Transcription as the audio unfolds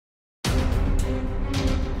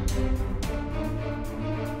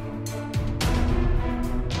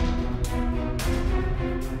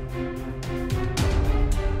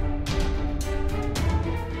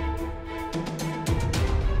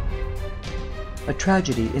A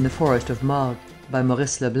Tragedy in the Forest of Morgues, by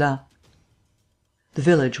Maurice Leblanc. The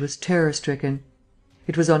village was terror-stricken.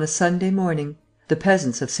 It was on a Sunday morning. The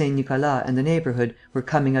peasants of Saint Nicolas and the neighbourhood were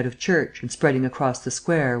coming out of church and spreading across the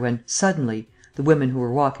square, when, suddenly, the women who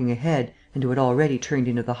were walking ahead and who had already turned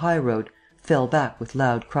into the high road fell back with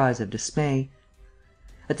loud cries of dismay.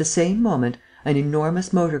 At the same moment, an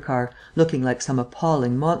enormous motor car, looking like some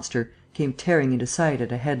appalling monster, came tearing into sight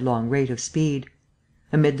at a headlong rate of speed.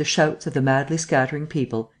 Amid the shouts of the madly scattering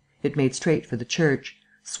people, it made straight for the church,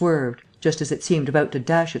 swerved, just as it seemed about to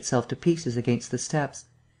dash itself to pieces against the steps,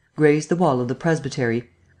 grazed the wall of the presbytery,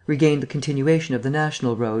 regained the continuation of the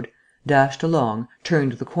national road, dashed along,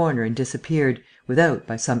 turned the corner and disappeared, without,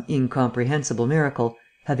 by some incomprehensible miracle,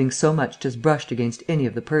 having so much as brushed against any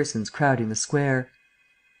of the persons crowding the square.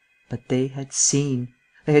 But they had seen.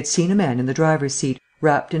 They had seen a man in the driver's seat,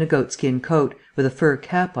 wrapped in a goatskin coat, with a fur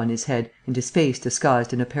cap on his head and his face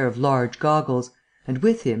disguised in a pair of large goggles, and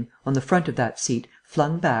with him, on the front of that seat,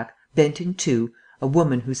 flung back, bent in two, a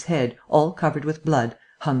woman whose head, all covered with blood,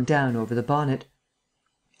 hung down over the bonnet.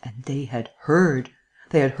 And they had heard.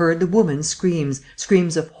 They had heard the woman's screams,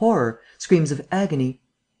 screams of horror, screams of agony.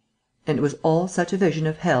 And it was all such a vision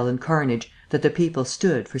of hell and carnage that the people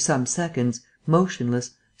stood, for some seconds,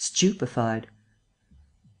 motionless, stupefied.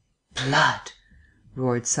 "Blood!"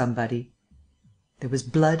 roared somebody. There was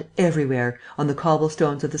blood everywhere, on the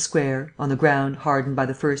cobblestones of the square, on the ground hardened by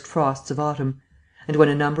the first frosts of autumn; and when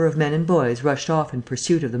a number of men and boys rushed off in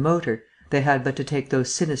pursuit of the motor, they had but to take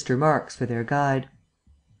those sinister marks for their guide.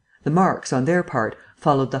 The marks, on their part,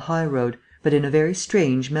 followed the high road, but in a very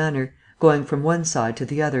strange manner, going from one side to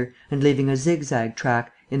the other and leaving a zigzag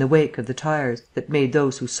track, in the wake of the tires, that made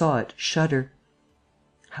those who saw it shudder.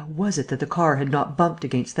 How was it that the car had not bumped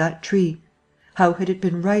against that tree? How had it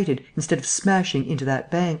been righted, instead of smashing into that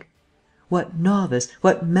bank? What novice,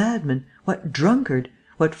 what madman, what drunkard,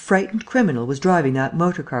 what frightened criminal was driving that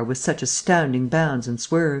motor car with such astounding bounds and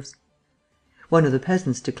swerves? One of the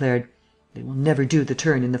peasants declared: "They will never do the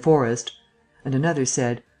turn in the forest." And another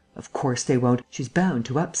said: "Of course they won't. She's bound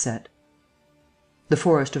to upset." The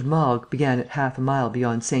forest of Morgues began at half a mile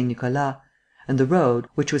beyond Saint Nicolas; and the road,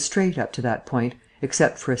 which was straight up to that point,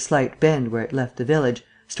 except for a slight bend where it left the village,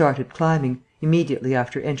 started climbing, immediately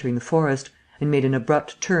after entering the forest, and made an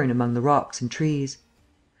abrupt turn among the rocks and trees.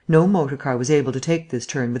 No motor car was able to take this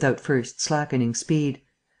turn without first slackening speed.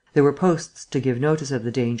 There were posts to give notice of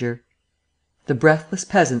the danger. The breathless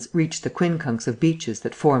peasants reached the quincunx of beeches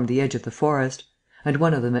that formed the edge of the forest; and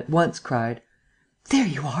one of them at once cried: "There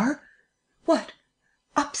you are! What?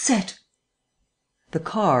 Upset!" The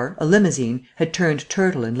car, a limousine, had turned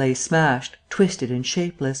turtle and lay smashed, twisted and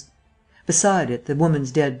shapeless. Beside it, the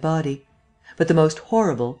woman's dead body. But the most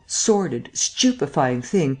horrible, sordid, stupefying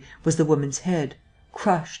thing was the woman's head,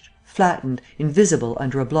 crushed, flattened, invisible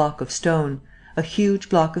under a block of stone, a huge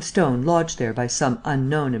block of stone lodged there by some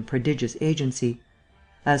unknown and prodigious agency.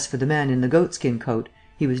 As for the man in the goatskin coat,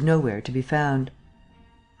 he was nowhere to be found.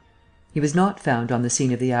 He was not found on the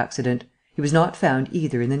scene of the accident. He was not found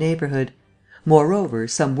either in the neighbourhood. Moreover,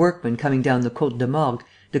 some workmen coming down the Côte de Morgues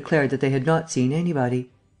declared that they had not seen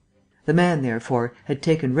anybody. The man, therefore, had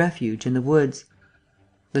taken refuge in the woods.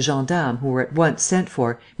 The gendarmes, who were at once sent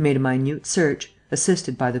for, made a minute search,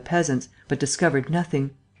 assisted by the peasants, but discovered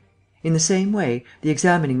nothing. In the same way, the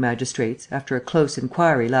examining magistrates, after a close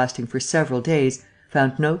inquiry lasting for several days,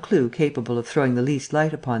 found no clue capable of throwing the least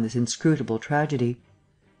light upon this inscrutable tragedy.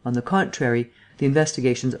 On the contrary, the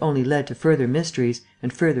investigations only led to further mysteries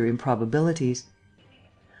and further improbabilities.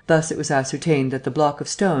 Thus it was ascertained that the block of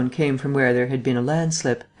stone came from where there had been a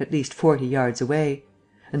landslip, at least 40 yards away;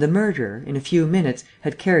 and the murderer, in a few minutes,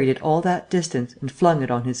 had carried it all that distance and flung it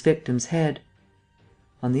on his victim's head.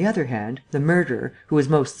 On the other hand, the murderer, who was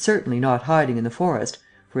most certainly not hiding in the forest,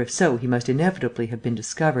 for if so he must inevitably have been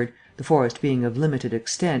discovered, the forest being of limited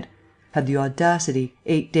extent, had the audacity,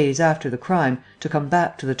 8 days after the crime, to come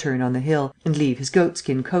back to the turn on the hill and leave his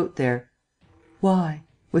goatskin coat there. Why?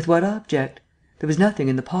 With what object? There was nothing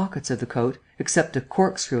in the pockets of the coat, except a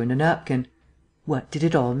corkscrew and a napkin. What did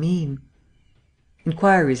it all mean?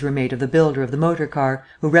 Inquiries were made of the builder of the motor car,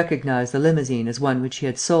 who recognized the limousine as one which he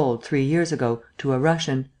had sold, 3 years ago, to a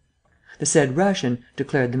Russian. The said Russian,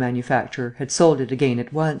 declared the manufacturer, had sold it again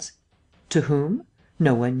at once. To whom?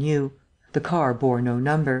 No one knew. The car bore no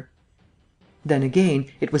number. Then again,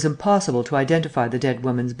 it was impossible to identify the dead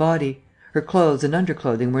woman's body. Her clothes and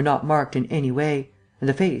underclothing were not marked in any way; and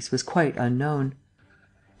the face was quite unknown.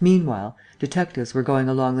 Meanwhile, detectives were going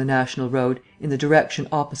along the national road in the direction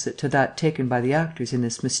opposite to that taken by the actors in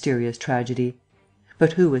this mysterious tragedy.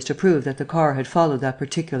 But who was to prove that the car had followed that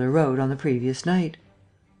particular road on the previous night?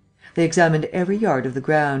 They examined every yard of the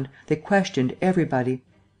ground, they questioned everybody.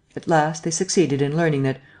 At last they succeeded in learning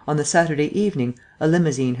that, on the Saturday evening, a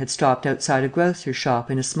limousine had stopped outside a grocer's shop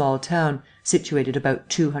in a small town situated about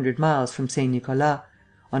 200 miles from Saint Nicolas,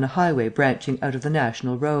 on a highway branching out of the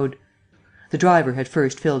national road. The driver had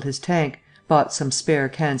first filled his tank, bought some spare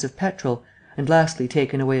cans of petrol and lastly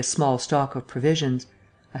taken away a small stock of provisions: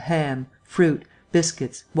 a ham, fruit,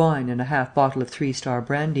 biscuits, wine and a half bottle of 3 Star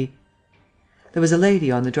brandy. There was a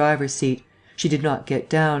lady on the driver's seat. She did not get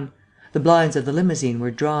down. The blinds of the limousine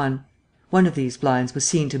were drawn. One of these blinds was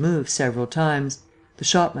seen to move several times. The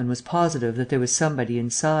shopman was positive that there was somebody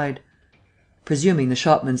inside. Presuming the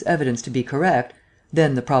shopman's evidence to be correct,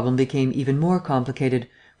 then the problem became even more complicated,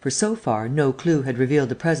 for so far no clue had revealed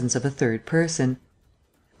the presence of a third person.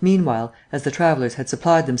 Meanwhile, as the travellers had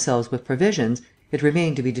supplied themselves with provisions, it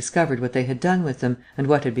remained to be discovered what they had done with them and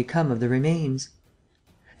what had become of the remains.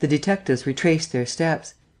 The detectives retraced their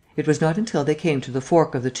steps. It was not until they came to the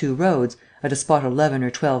fork of the two roads, at a spot 11 or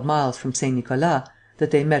 12 miles from Saint Nicolas, that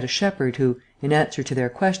they met a shepherd who, in answer to their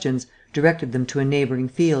questions, directed them to a neighbouring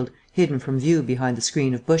field, hidden from view behind the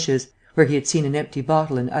screen of bushes, where he had seen an empty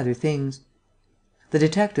bottle and other things. The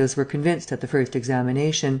detectives were convinced at the first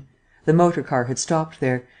examination. The motor car had stopped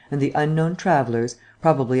there, and the unknown travellers,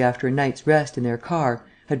 probably after a night's rest in their car,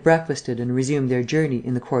 had breakfasted and resumed their journey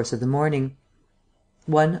in the course of the morning.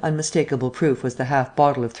 One unmistakable proof was the half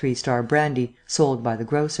bottle of 3 Star brandy sold by the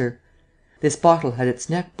grocer. This bottle had its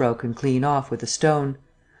neck broken clean off with a stone.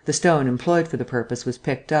 The stone employed for the purpose was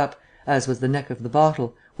picked up, as was the neck of the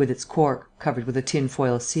bottle, with its cork, covered with a tin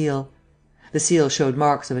foil seal. The seal showed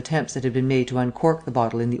marks of attempts that had been made to uncork the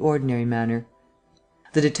bottle in the ordinary manner.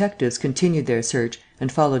 The detectives continued their search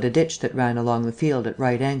and followed a ditch that ran along the field at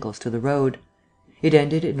right angles to the road. It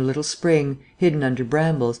ended in a little spring, hidden under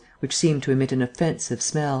brambles, which seemed to emit an offensive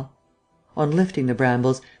smell. On lifting the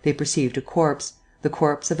brambles, they perceived a corpse, the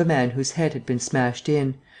corpse of a man whose head had been smashed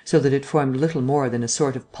in, so that it formed little more than a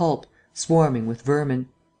sort of pulp, swarming with vermin.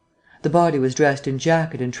 The body was dressed in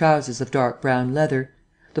jacket and trousers of dark brown leather.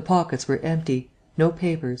 The pockets were empty: no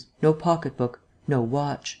papers, no pocket book, no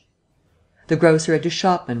watch. The grocer and his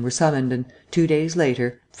shopman were summoned and, 2 days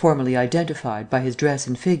later, formally identified, by his dress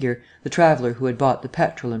and figure, the traveller who had bought the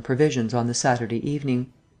petrol and provisions on the Saturday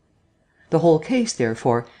evening. The whole case,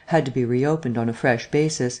 therefore, had to be reopened on a fresh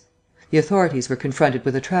basis. The authorities were confronted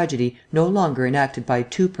with a tragedy no longer enacted by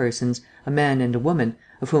 2 persons, a man and a woman,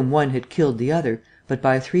 of whom one had killed the other, but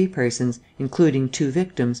by 3 persons, including 2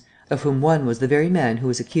 victims, of whom one was the very man who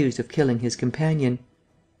was accused of killing his companion.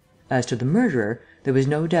 As to the murderer, there was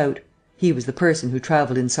no doubt. He was the person who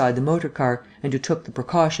travelled inside the motor car and who took the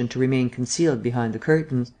precaution to remain concealed behind the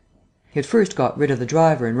curtains. He had first got rid of the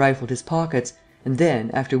driver and rifled his pockets, and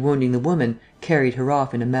then, after wounding the woman, carried her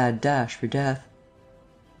off in a mad dash for death.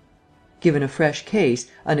 Given a fresh case,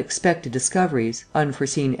 unexpected discoveries,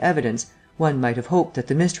 unforeseen evidence, one might have hoped that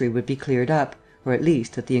the mystery would be cleared up, or at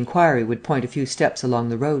least that the inquiry would point a few steps along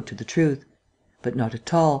the road to the truth. But not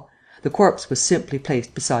at all. The corpse was simply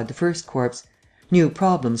placed beside the first corpse. New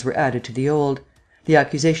problems were added to the old. The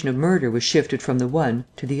accusation of murder was shifted from the one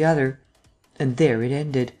to the other. And there it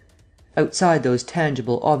ended. Outside those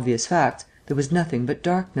tangible, obvious facts, there was nothing but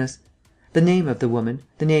darkness. The name of the woman,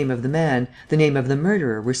 the name of the man, the name of the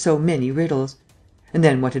murderer were so many riddles. And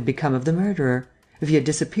then what had become of the murderer? If he had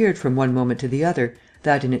disappeared from one moment to the other,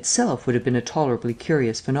 that in itself would have been a tolerably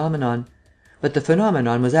curious phenomenon. But the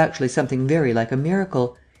phenomenon was actually something very like a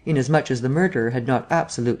miracle, inasmuch as the murderer had not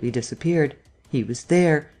absolutely disappeared. He was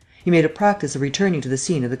there. He made a practice of returning to the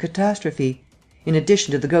scene of the catastrophe. In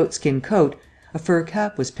addition to the goatskin coat, a fur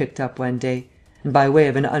cap was picked up one day; and, by way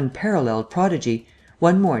of an unparalleled prodigy,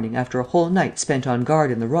 one morning, after a whole night spent on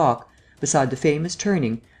guard in the rock, beside the famous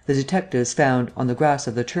turning, the detectives found, on the grass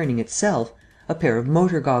of the turning itself, a pair of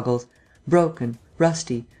motor goggles, broken,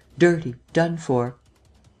 rusty, dirty, done for.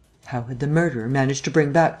 How had the murderer managed to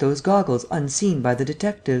bring back those goggles unseen by the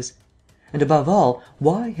detectives? And, above all,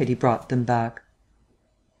 why had he brought them back?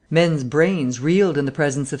 Men's brains reeled in the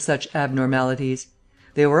presence of such abnormalities.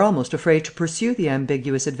 They were almost afraid to pursue the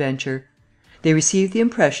ambiguous adventure. They received the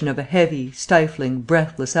impression of a heavy, stifling,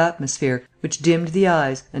 breathless atmosphere, which dimmed the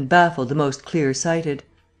eyes and baffled the most clear-sighted.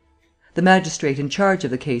 The magistrate in charge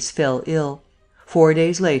of the case fell ill. 4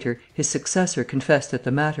 days later, his successor confessed that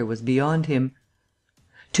the matter was beyond him.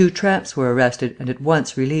 2 tramps were arrested and at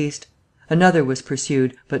once released. Another was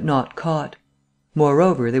pursued, but not caught.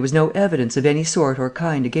 Moreover, there was no evidence of any sort or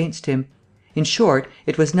kind against him. In short,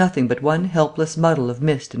 it was nothing but one helpless muddle of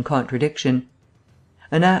mist and contradiction.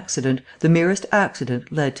 An accident, the merest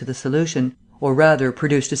accident, led to the solution, or rather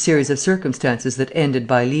produced a series of circumstances that ended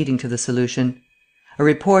by leading to the solution. A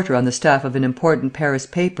reporter on the staff of an important Paris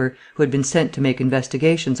paper, who had been sent to make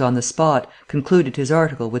investigations on the spot, concluded his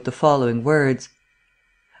article with the following words: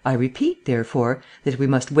 "I repeat, therefore, that we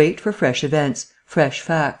must wait for fresh events, fresh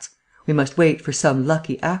facts. We must wait for some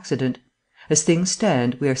lucky accident. As things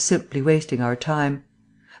stand, we are simply wasting our time.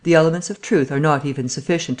 The elements of truth are not even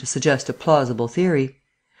sufficient to suggest a plausible theory.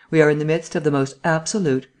 We are in the midst of the most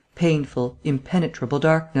absolute, painful, impenetrable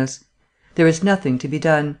darkness. There is nothing to be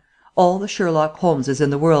done. All the Sherlock Holmeses in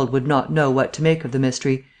the world would not know what to make of the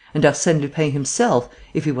mystery, and Arsène Lupin himself,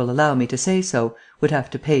 if he will allow me to say so, would have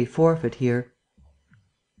to pay forfeit here."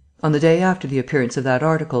 On the day after the appearance of that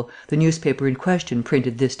article, the newspaper in question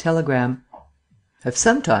printed this telegram: "Have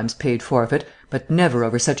sometimes paid forfeit, but never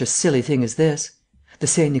over such a silly thing as this. The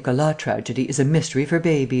Saint Nicolas tragedy is a mystery for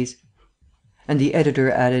babies." And the editor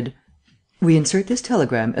added: "We insert this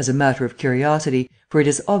telegram as a matter of curiosity, for it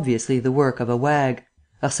is obviously the work of a wag.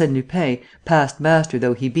 Arsène Lupin, past master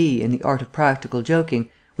though he be in the art of practical joking,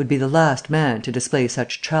 would be the last man to display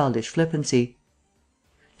such childish flippancy."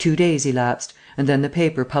 2 days elapsed, and then the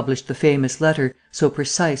paper published the famous letter, so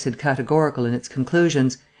precise and categorical in its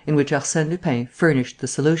conclusions, in which Arsène Lupin furnished the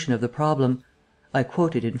solution of the problem. I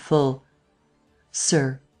quote it in full: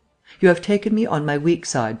 "Sir, you have taken me on my weak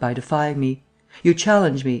side by defying me. You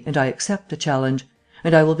challenge me and I accept the challenge.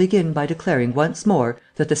 And I will begin by declaring once more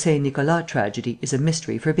that the Saint Nicolas tragedy is a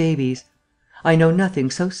mystery for babies. I know nothing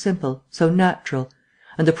so simple, so natural;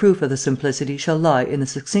 and the proof of the simplicity shall lie in the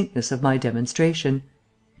succinctness of my demonstration.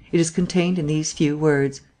 It is contained in these few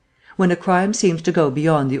words: when a crime seems to go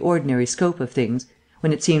beyond the ordinary scope of things,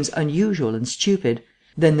 when it seems unusual and stupid,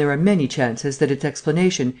 then there are many chances that its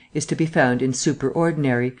explanation is to be found in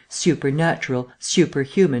superordinary, supernatural,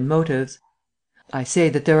 superhuman motives. I say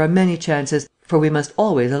that there are many chances, for we must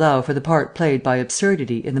always allow for the part played by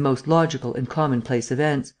absurdity in the most logical and commonplace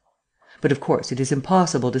events. But of course it is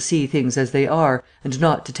impossible to see things as they are and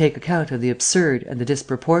not to take account of the absurd and the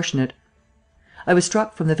disproportionate. I was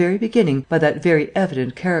struck from the very beginning by that very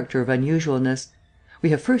evident character of unusualness. We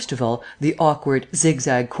have first of all the awkward,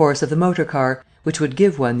 zigzag course of the motor car, which would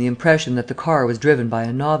give one the impression that the car was driven by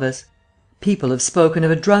a novice. People have spoken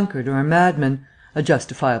of a drunkard or a madman, a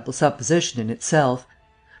justifiable supposition in itself.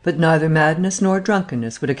 But neither madness nor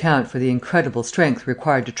drunkenness would account for the incredible strength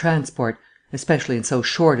required to transport, especially in so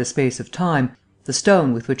short a space of time, the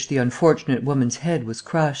stone with which the unfortunate woman's head was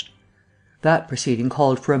crushed. That proceeding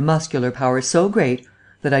called for a muscular power so great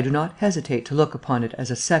that I do not hesitate to look upon it as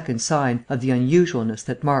a second sign of the unusualness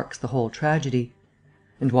that marks the whole tragedy.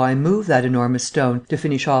 And why move that enormous stone, to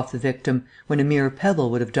finish off the victim, when a mere pebble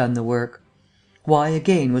would have done the work? Why,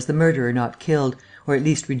 again, was the murderer not killed, or at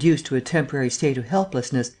least reduced to a temporary state of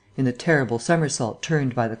helplessness, in the terrible somersault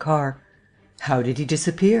turned by the car? How did he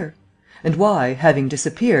disappear? And why, having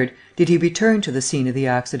disappeared, did he return to the scene of the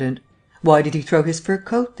accident? Why did he throw his fur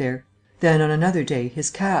coat there? Then, on another day, his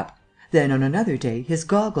cap? Then, on another day, his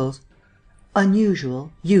goggles?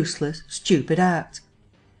 Unusual, useless, stupid acts.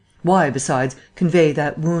 Why, besides, convey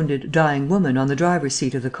that wounded, dying woman on the driver's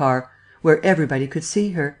seat of the car, where everybody could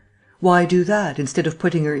see her? Why do that, instead of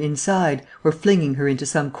putting her inside, or flinging her into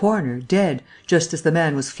some corner, dead, just as the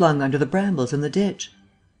man was flung under the brambles in the ditch?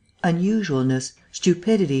 Unusualness,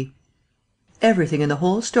 stupidity. Everything in the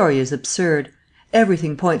whole story is absurd.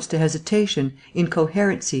 Everything points to hesitation,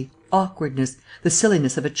 incoherency, awkwardness, the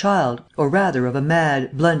silliness of a child, or rather of a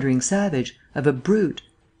mad, blundering savage, of a brute.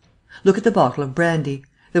 Look at the bottle of brandy.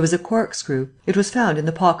 There was a corkscrew. It was found in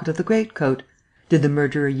the pocket of the greatcoat. Did the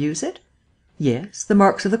murderer use it? Yes, the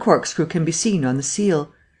marks of the corkscrew can be seen on the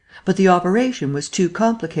seal. But the operation was too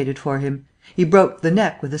complicated for him. He broke the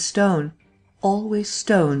neck with a stone. Always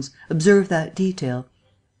stones, observe that detail.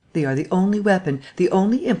 They are the only weapon, the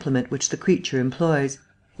only implement which the creature employs.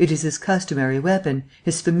 It is his customary weapon,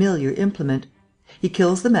 his familiar implement. He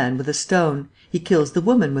kills the man with a stone, he kills the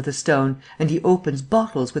woman with a stone, and he opens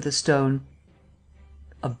bottles with a stone.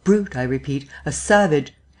 A brute, I repeat, a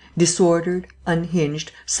savage. Disordered,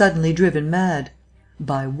 unhinged, suddenly driven mad.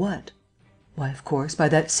 By what? Why, of course, by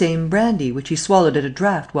that same brandy, which he swallowed at a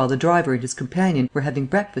draught while the driver and his companion were having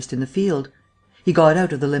breakfast in the field. He got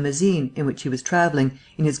out of the limousine, in which he was travelling,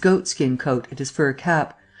 in his goatskin coat and his fur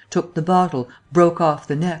cap, took the bottle, broke off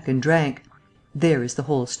the neck and drank. There is the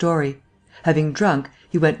whole story. Having drunk,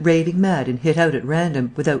 he went raving mad and hit out at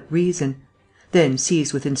random, without reason. Then,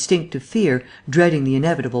 seized with instinctive fear, dreading the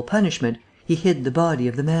inevitable punishment, he hid the body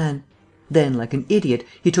of the man. Then, like an idiot,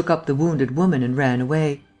 he took up the wounded woman and ran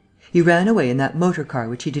away. He ran away in that motor car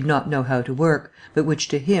which he did not know how to work, but which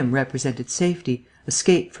to him represented safety,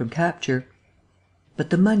 escape from capture. But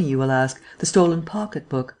the money, you will ask, the stolen pocket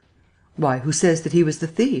book? Why, who says that he was the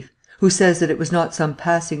thief? Who says that it was not some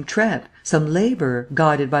passing tramp, some labourer,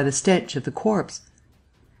 guided by the stench of the corpse?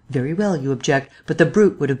 Very well, you object, but the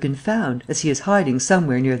brute would have been found, as he is hiding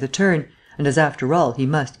somewhere near the turn, and as after all he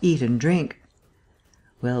must eat and drink.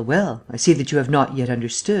 Well, well, I see that you have not yet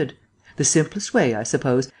understood. The simplest way, I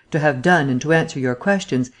suppose, to have done and to answer your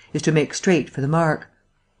questions is to make straight for the mark.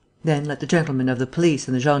 Then let the gentlemen of the police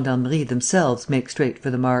and the gendarmerie themselves make straight for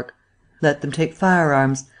the mark. Let them take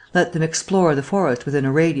firearms. Let them explore the forest within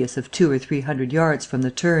a radius of 200 or 300 yards from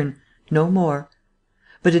the turn, no more.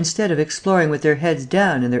 But instead of exploring with their heads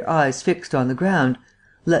down and their eyes fixed on the ground,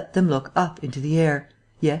 let them look up into the air,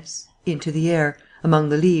 yes, into the air, among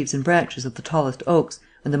the leaves and branches of the tallest oaks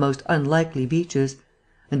and the most unlikely beeches.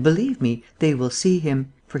 And believe me, they will see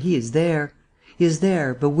him, for he is there. He is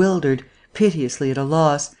there, bewildered, piteously at a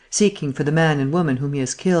loss, seeking for the man and woman whom he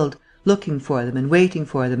has killed, looking for them and waiting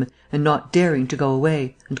for them and not daring to go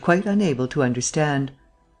away and quite unable to understand.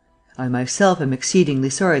 I myself am exceedingly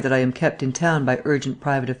sorry that I am kept in town by urgent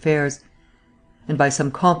private affairs and by some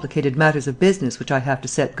complicated matters of business which I have to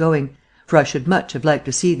set going, for I should much have liked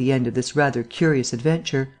to see the end of this rather curious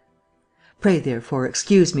adventure. Pray, therefore,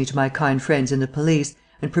 excuse me to my kind friends in the police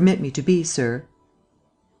and permit me to be, sir.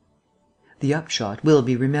 The upshot will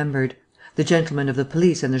be remembered. The gentlemen of the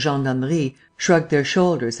police and the gendarmerie shrugged their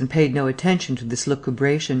shoulders and paid no attention to this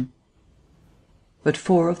lucubration. But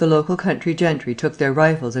 4 of the local country gentry took their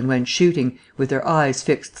rifles and went shooting, with their eyes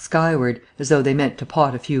fixed skyward, as though they meant to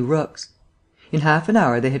pot a few rooks. In half an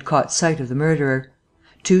hour they had caught sight of the murderer.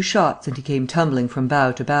 2 shots and he came tumbling from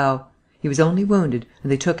bough to bough. He was only wounded,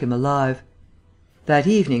 and they took him alive. That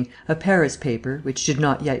evening, a Paris paper, which did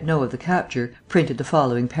not yet know of the capture, printed the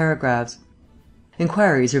following paragraphs.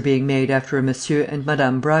 Inquiries are being made after a Monsieur and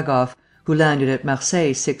Madame Bragoff, who landed at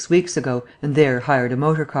Marseilles 6 weeks ago and there hired a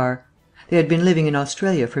motor car. They had been living in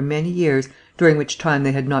Australia for many years, during which time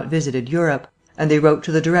they had not visited Europe, and they wrote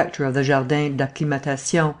to the director of the Jardin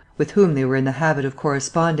d'Acclimatation, with whom they were in the habit of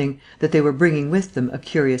corresponding, that they were bringing with them a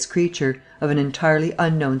curious creature, of an entirely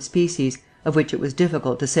unknown species, of which it was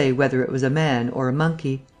difficult to say whether it was a man or a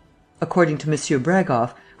monkey. According to Monsieur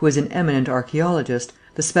Bragoff, who is an eminent archaeologist,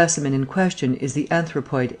 the specimen in question is the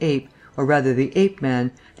anthropoid ape, or rather the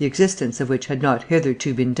ape-man, the existence of which had not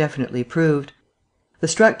hitherto been definitely proved. The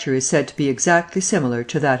structure is said to be exactly similar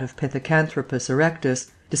to that of Pithecanthropus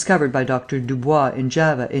erectus, discovered by Dr. Dubois in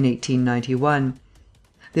Java in 1891.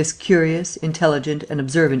 This curious, intelligent and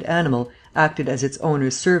observant animal acted as its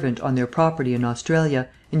owner's servant on their property in Australia,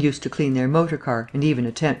 and used to clean their motor car and even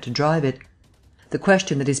attempt to drive it. The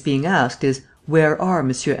question that is being asked is, where are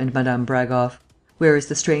Monsieur and Madame Bragoff? Where is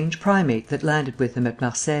the strange primate that landed with them at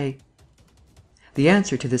Marseilles? The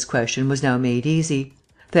answer to this question was now made easy.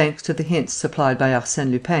 Thanks to the hints supplied by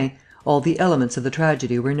Arsène Lupin, all the elements of the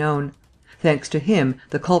tragedy were known. Thanks to him,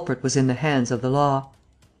 the culprit was in the hands of the law.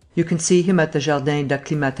 You can see him at the Jardin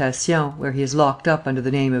d'Acclimatation, where he is locked up under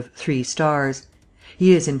the name of 3 Stars.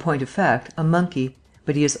 He is, in point of fact, a monkey,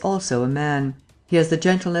 but he is also a man. He has the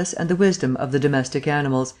gentleness and the wisdom of the domestic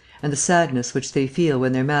animals, and the sadness which they feel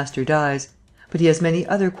when their master dies, but he has many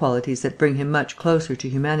other qualities that bring him much closer to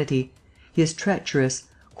humanity. He is treacherous,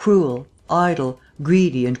 cruel, idle,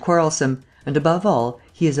 greedy and quarrelsome, and above all,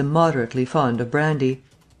 he is immoderately fond of brandy.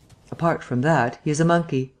 Apart from that, he is a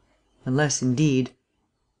monkey. Unless, indeed.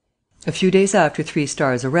 A few days after 3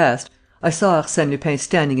 Stars' arrest, I saw Arsène Lupin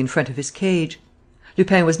standing in front of his cage.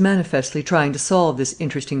 Lupin was manifestly trying to solve this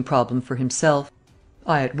interesting problem for himself.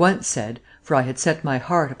 I at once said, for I had set my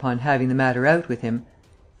heart upon having the matter out with him: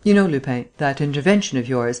 "You know, Lupin, that intervention of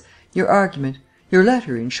yours, your argument, your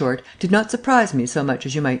letter, in short, did not surprise me so much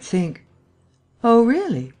as you might think." "Oh,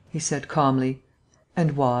 really?" he said calmly.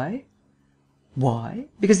 "And why?" "Why?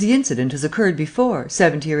 Because the incident has occurred before,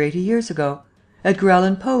 70 or 80 years ago. Edgar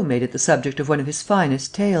Allan Poe made it the subject of one of his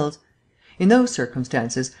finest tales. In those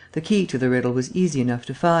circumstances, the key to the riddle was easy enough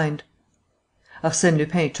to find." Arsène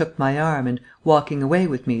Lupin took my arm and, walking away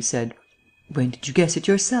with me, said: "When did you guess it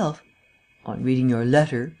yourself?" "On reading your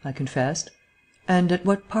letter," I confessed. "And at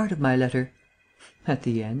what part of my letter?" "At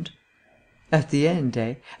the end." "At the end,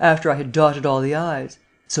 eh? After I had dotted all the i's.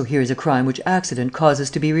 So here is a crime which accident causes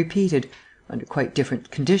to be repeated, under quite different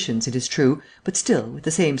conditions, it is true, but still with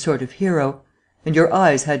the same sort of hero. And your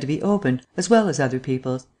eyes had to be opened, as well as other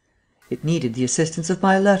people's. It needed the assistance of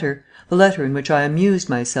my letter, the letter in which I amused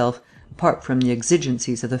myself, apart from the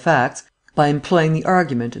exigencies of the facts, by employing the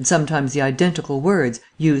argument and sometimes the identical words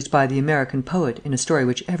used by the American poet in a story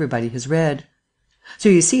which everybody has read. So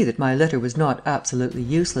you see that my letter was not absolutely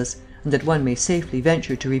useless, and that one may safely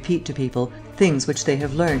venture to repeat to people things which they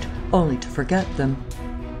have learnt, only to forget them."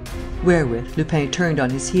 Wherewith Lupin turned on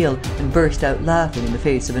his heel and burst out laughing in the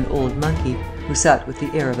face of an old monkey, who sat with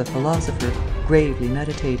the air of a philosopher, gravely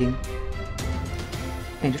meditating.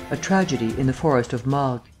 A Tragedy in the Forest of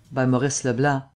Morgues, by Maurice Leblanc.